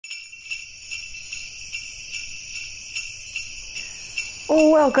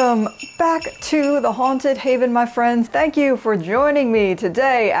Welcome back to the Haunted Haven, my friends. Thank you for joining me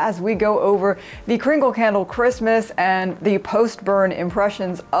today as we go over the Kringle Candle Christmas and the post-burn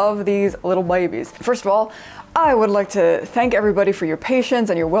impressions of these little babies. First of all, I would like to thank everybody for your patience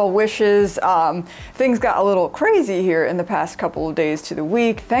and your well wishes. Things got a little crazy here in the past couple of days to the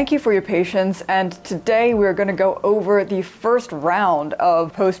week. Thank you for your patience. And today we're going to go over the first round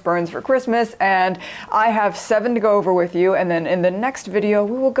of post burns for Christmas. And I have 7 to go over with you. And then in the next video,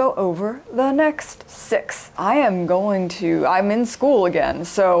 we will go over the next 6. I'm in school again.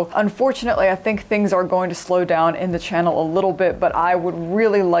 So unfortunately, I think things are going to slow down in the channel a little bit, but I would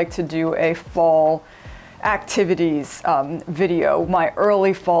really like to do a fall activities video, my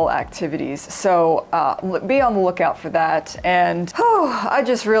early fall activities. So be on the lookout for that. And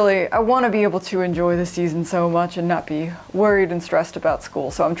I want to be able to enjoy the season so much and not be worried and stressed about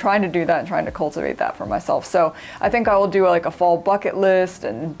school. So I'm trying to do that and trying to cultivate that for myself. So I think I will do like a fall bucket list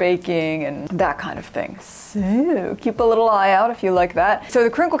and baking and that kind of thing. So keep a little eye out if you like that. So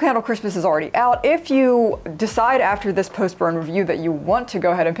the Kringle Candle Christmas is already out. If you decide after this post-burn review that you want to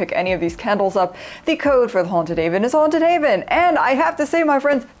go ahead and pick any of these candles up, the code for the Haunted Haven is Haunted Haven. And I have to say, my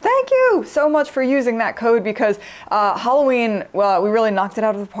friends, thank you so much for using that code because Halloween, well, we really knocked it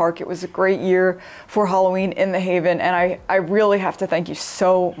out of the park. It was a great year for Halloween in the Haven, and I really have to thank you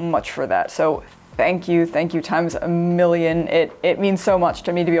so much for that. So thank you times a million. It means so much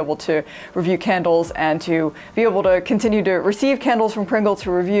to me to be able to review candles and to be able to continue to receive candles from Kringle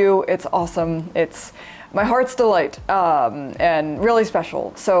to review. It's awesome. It's my heart's delight and really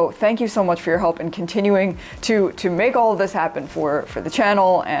special. So thank you so much for your help in continuing to make all of this happen for the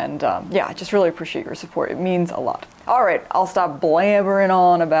channel. And yeah, I just really appreciate your support. It means a lot. All right, I'll stop blabbering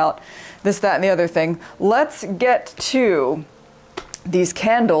on about this, that, and the other thing. Let's get to these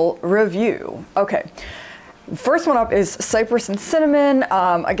candle review. Okay. First one up is Cypress and Cinnamon.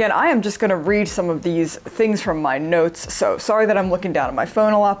 Again, I am just going to read some of these things from my notes. So sorry that I'm looking down at my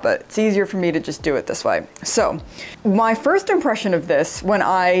phone a lot, but it's easier for me to just do it this way. So my first impression of this, when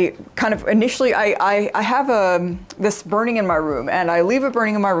I kind of initially, I have this burning in my room, and I leave it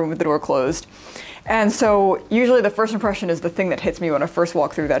burning in my room with the door closed. And so usually the first impression is the thing that hits me when I first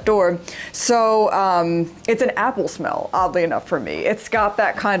walk through that door. So it's an apple smell, oddly enough for me. It's got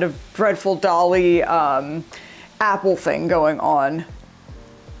that kind of Dreadful Dolly apple thing going on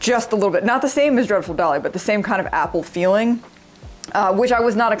just a little bit. Not the same as Dreadful Dolly, but the same kind of apple feeling, which I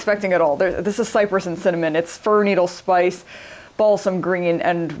was not expecting at all. This is Cypress and Cinnamon. It's fir needle spice, balsam green,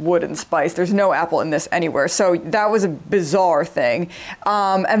 and wood and spice. There's no apple in this anywhere. So that was a bizarre thing.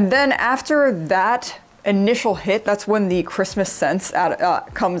 And then after that initial hit, that's when the Christmas sense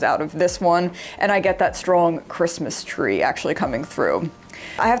comes out of this one. And I get that strong Christmas tree actually coming through.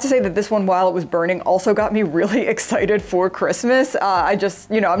 I have to say that this one, while it was burning, also got me really excited for Christmas. I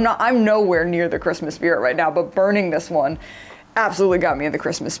just, I'm nowhere near the Christmas spirit right now, but burning this one absolutely got me in the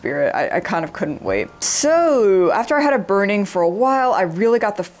Christmas spirit. I kind of couldn't wait. So after I had it burning for a while, I really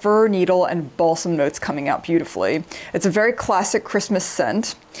got the fir needle and balsam notes coming out beautifully. It's a very classic Christmas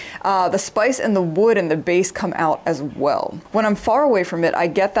scent. The spice and the wood and the base come out as well. When I'm far away from it, I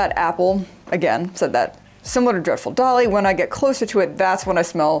get that apple, again, said that, similar to Dreadful Dolly. When I get closer to it, that's when I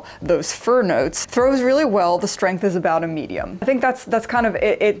smell those fir notes. Throws really well. The strength is about a medium. I think that's kind of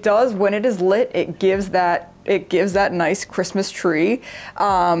it. It does, when it is lit, it gives that nice Christmas tree.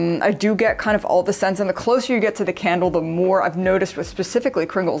 I do get kind of all the scents, and the closer you get to the candle, the more I've noticed with specifically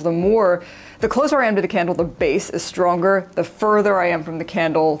Kringles, the closer I am to the candle, the base is stronger. The further I am from the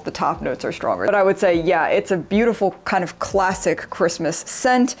candle, the top notes are stronger. But I would say, yeah, it's a beautiful kind of classic Christmas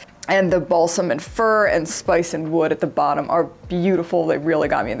scent. And the balsam and fir and spice and wood at the bottom are beautiful. They really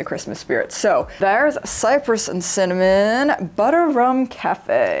got me in the Christmas spirit. So there's Cypress and Cinnamon Butter Rum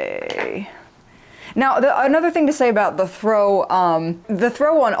Cafe. Now, another thing to say about the throw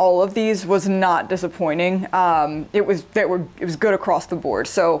on all of these was not disappointing. It was good across the board.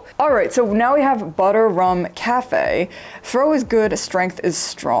 So, all right, so now we have Butter Rum Cafe. Throw is good, strength is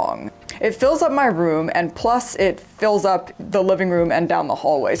strong. It fills up my room, and plus it fills up the living room and down the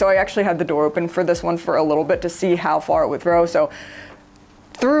hallway. So I actually had the door open for this one for a little bit to see how far it would throw. So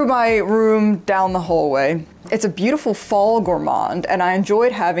through my room, down the hallway. It's a beautiful fall gourmand, and I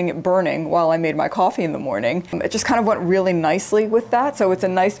enjoyed having it burning while I made my coffee in the morning. It just kind of went really nicely with that, so it's a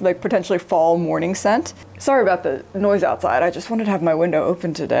nice, like, potentially fall morning scent. Sorry about the noise outside, I just wanted to have my window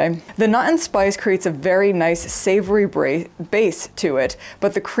open today. The nut and spice creates a very nice savory base to it,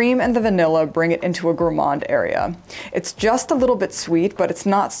 but the cream and the vanilla bring it into a gourmand area. It's just a little bit sweet, but it's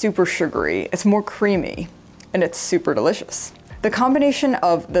not super sugary. It's more creamy, and it's super delicious. The combination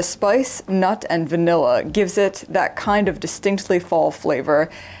of the spice, nut, and vanilla gives it that kind of distinctly fall flavor,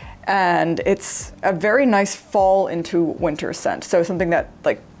 and it's a very nice fall into winter scent. So something that,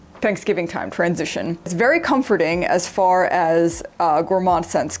 like, Thanksgiving time transition. It's very comforting as far as gourmand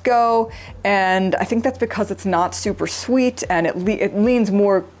scents go, and I think that's because it's not super sweet and it leans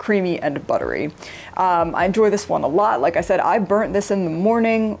more creamy and buttery. I enjoy this one a lot. Like I said, I burnt this in the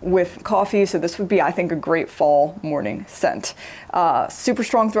morning with coffee, so this would be, I think, a great fall morning scent. Super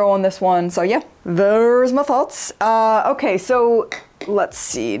strong throw on this one, so yeah, there's my thoughts. Okay, so let's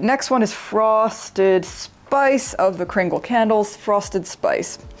see. Next one is Frosted Spice of the Kringle Candles, Frosted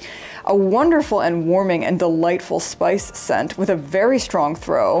Spice. A wonderful and warming and delightful spice scent with a very strong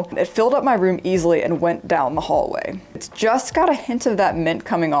throw. It filled up my room easily and went down the hallway. It's just got a hint of that mint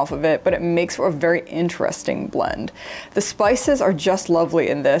coming off of it, but it makes for a very interesting blend. The spices are just lovely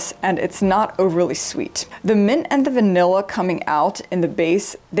in this, and it's not overly sweet. The mint and the vanilla coming out in the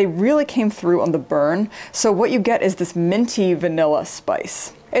base, they really came through on the burn, so what you get is this minty vanilla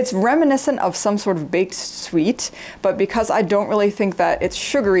spice. It's reminiscent of some sort of baked sweet, but because I don't really think that it's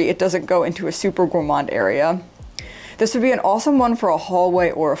sugary, it doesn't go into a super gourmand area. This would be an awesome one for a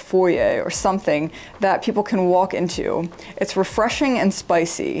hallway or a foyer or something that people can walk into. It's refreshing and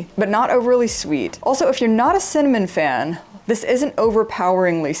spicy, but not overly sweet. Also, if you're not a cinnamon fan, this isn't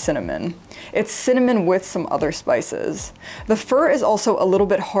overpoweringly cinnamon. It's cinnamon with some other spices. The fir is also a little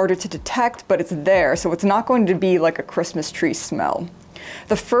bit harder to detect, but it's there, so it's not going to be like a Christmas tree smell.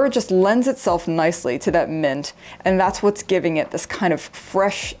 The fir just lends itself nicely to that mint, and that's what's giving it this kind of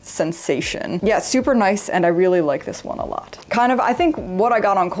fresh sensation. Yeah, it's super nice, and I really like this one a lot. Kind of, I think what I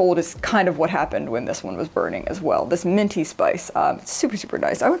got on cold is kind of what happened when this one was burning as well. This minty spice, it's super, super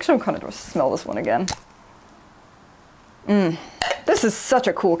nice. I actually kind of want to smell this one again. This is such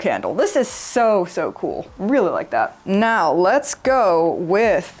a cool candle. This is so, so cool. Really like that. Now, let's go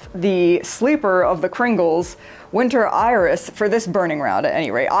with the sleeper of the Kringles, Winter Iris, for this burning round at any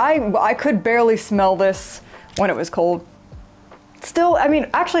rate. I could barely smell this when it was cold. Still, I mean,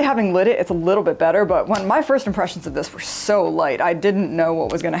 actually having lit it, it's a little bit better, but when my first impressions of this were so light, I didn't know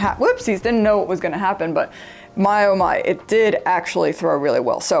what was gonna happen. Whoopsies, didn't know what was gonna happen, but my oh my, it did actually throw really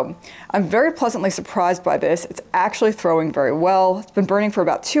well. So I'm very pleasantly surprised by this. It's actually throwing very well. It's been burning for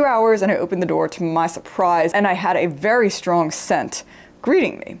about 2 hours, and I opened the door to my surprise, and I had a very strong scent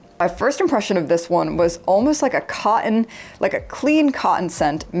greeting me. My first impression of this one was almost like a cotton, like a clean cotton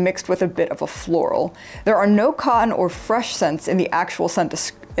scent mixed with a bit of a floral. There are no cotton or fresh scents in the actual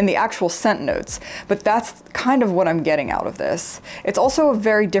scent notes, but that's kind of what I'm getting out of this. It's also a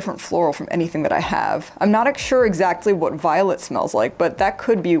very different floral from anything that I have. I'm not sure exactly what violet smells like, but that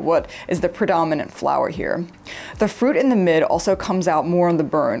could be what is the predominant flower here. The fruit in the mid also comes out more on the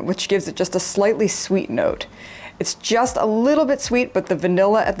burn, which gives it just a slightly sweet note. It's just a little bit sweet, but the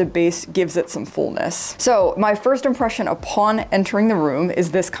vanilla at the base gives it some fullness. So my first impression upon entering the room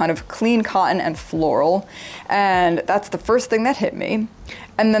is this kind of clean cotton and floral, and that's the first thing that hit me.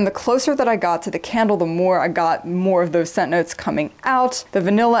 And then the closer that I got to the candle, the more I got more of those scent notes coming out. The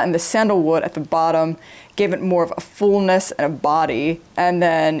vanilla and the sandalwood at the bottom gave it more of a fullness and a body. And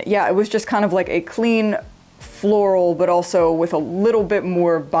then, yeah, it was just kind of like a clean floral, but also with a little bit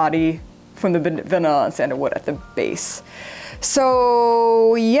more body from the vanilla and sandalwood at the base.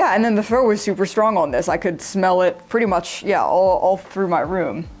 So yeah, and then the throw was super strong on this. I could smell it pretty much, yeah, all through my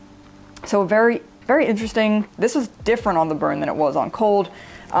room. So very, very interesting. This was different on the burn than it was on cold.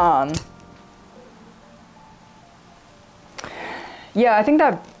 Yeah, I think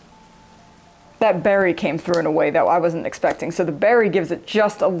that berry came through in a way that I wasn't expecting. So the berry gives it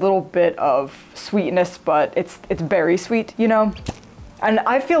just a little bit of sweetness, but it's berry sweet, you know? And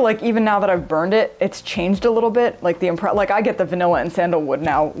I feel like even now that I've burned it, it's changed a little bit. Like like I get the vanilla and sandalwood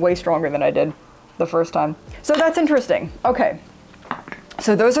now way stronger than I did the first time. So that's interesting. Okay,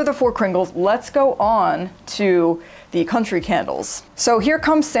 so those are the 4 Kringles. Let's go on to the country candles. So here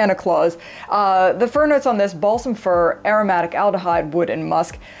comes Santa Claus. The fir notes on this: balsam fir, aromatic aldehyde, wood, and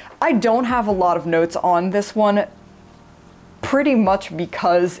musk. I don't have a lot of notes on this one, pretty much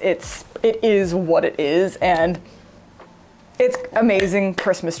because it is what it is, and it's amazing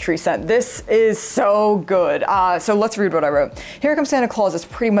Christmas tree scent. This is so good. So let's read what I wrote. Here Comes Santa Claus is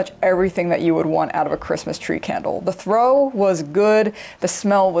pretty much everything that you would want out of a Christmas tree candle. The throw was good. The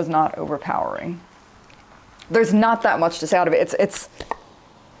smell was not overpowering. There's not that much to say out of it.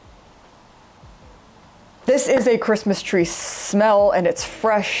 This is a Christmas tree smell, and it's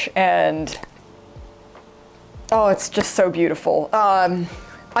fresh, and oh, it's just so beautiful.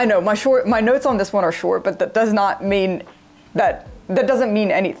 I know my notes on this one are short, but that does not mean that that doesn't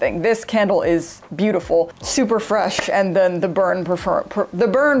mean anything. This candle is beautiful, super fresh, and then the burn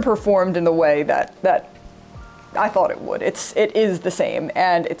performed in the way that I thought it would. It is the same,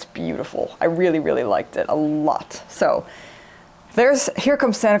 and it's beautiful. I really, really liked it a lot. So there's Here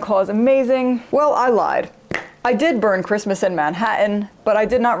Comes Santa Claus, amazing. Well, I lied. I did burn Christmas in Manhattan, but I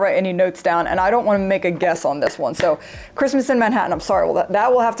did not write any notes down, and I don't want to make a guess on this one. So Christmas in Manhattan, I'm sorry, well,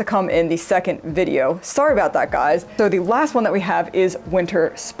 that will have to come in the second video. Sorry about that, guys. So the last one that we have is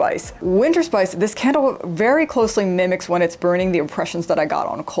Winter Spice. Winter Spice, this candle very closely mimics when it's burning the impressions that I got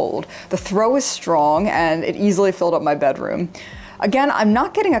on cold. The throw is strong, and it easily filled up my bedroom. Again, I'm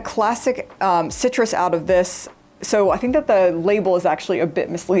not getting a classic citrus out of this. So I think that the label is actually a bit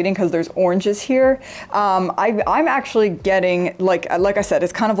misleading because there's oranges here. I'm actually getting, like I said,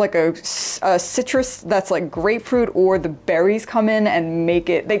 it's kind of like a citrus that's like grapefruit, or the berries come in and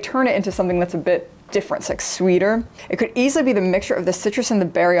they turn it into something that's a bit different, it's like sweeter. It could easily be the mixture of the citrus and the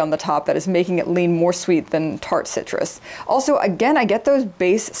berry on the top that is making it lean more sweet than tart citrus. Also, again, I get those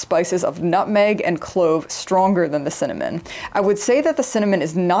base spices of nutmeg and clove stronger than the cinnamon. I would say that the cinnamon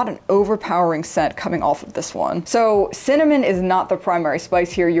is not an overpowering scent coming off of this one. So cinnamon is not the primary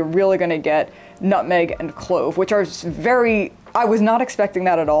spice here. You're really gonna get nutmeg and clove, which are I was not expecting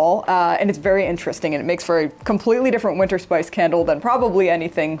that at all, and it's very interesting, and it makes for a completely different winter spice candle than probably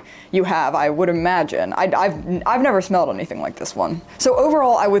anything you have, I would imagine. I've never smelled anything like this one. So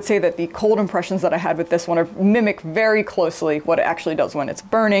overall, I would say that the cold impressions that I had with this one mimic very closely what it actually does when it's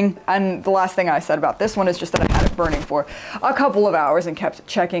burning. And the last thing I said about this one is just that I had it burning for a couple of hours and kept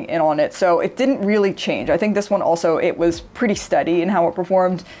checking in on it, so it didn't really change. I think this one also, it was pretty steady in how it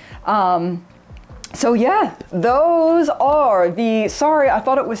performed. So yeah, those are sorry, I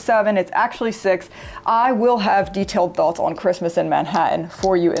thought it was 7, it's actually 6. I will have detailed thoughts on Christmas in Manhattan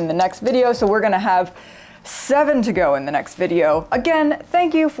for you in the next video, so we're gonna have 7 to go in the next video. Again,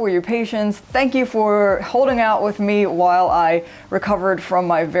 thank you for your patience. Thank you for holding out with me while I recovered from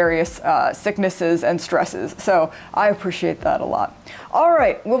my various sicknesses and stresses. So I appreciate that a lot. All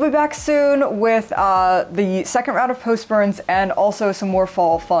right, we'll be back soon with the second round of post burns and also some more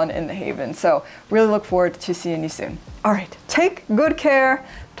fall fun in the Haven. So really look forward to seeing you soon. All right, take good care.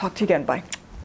 Talk to you again, bye.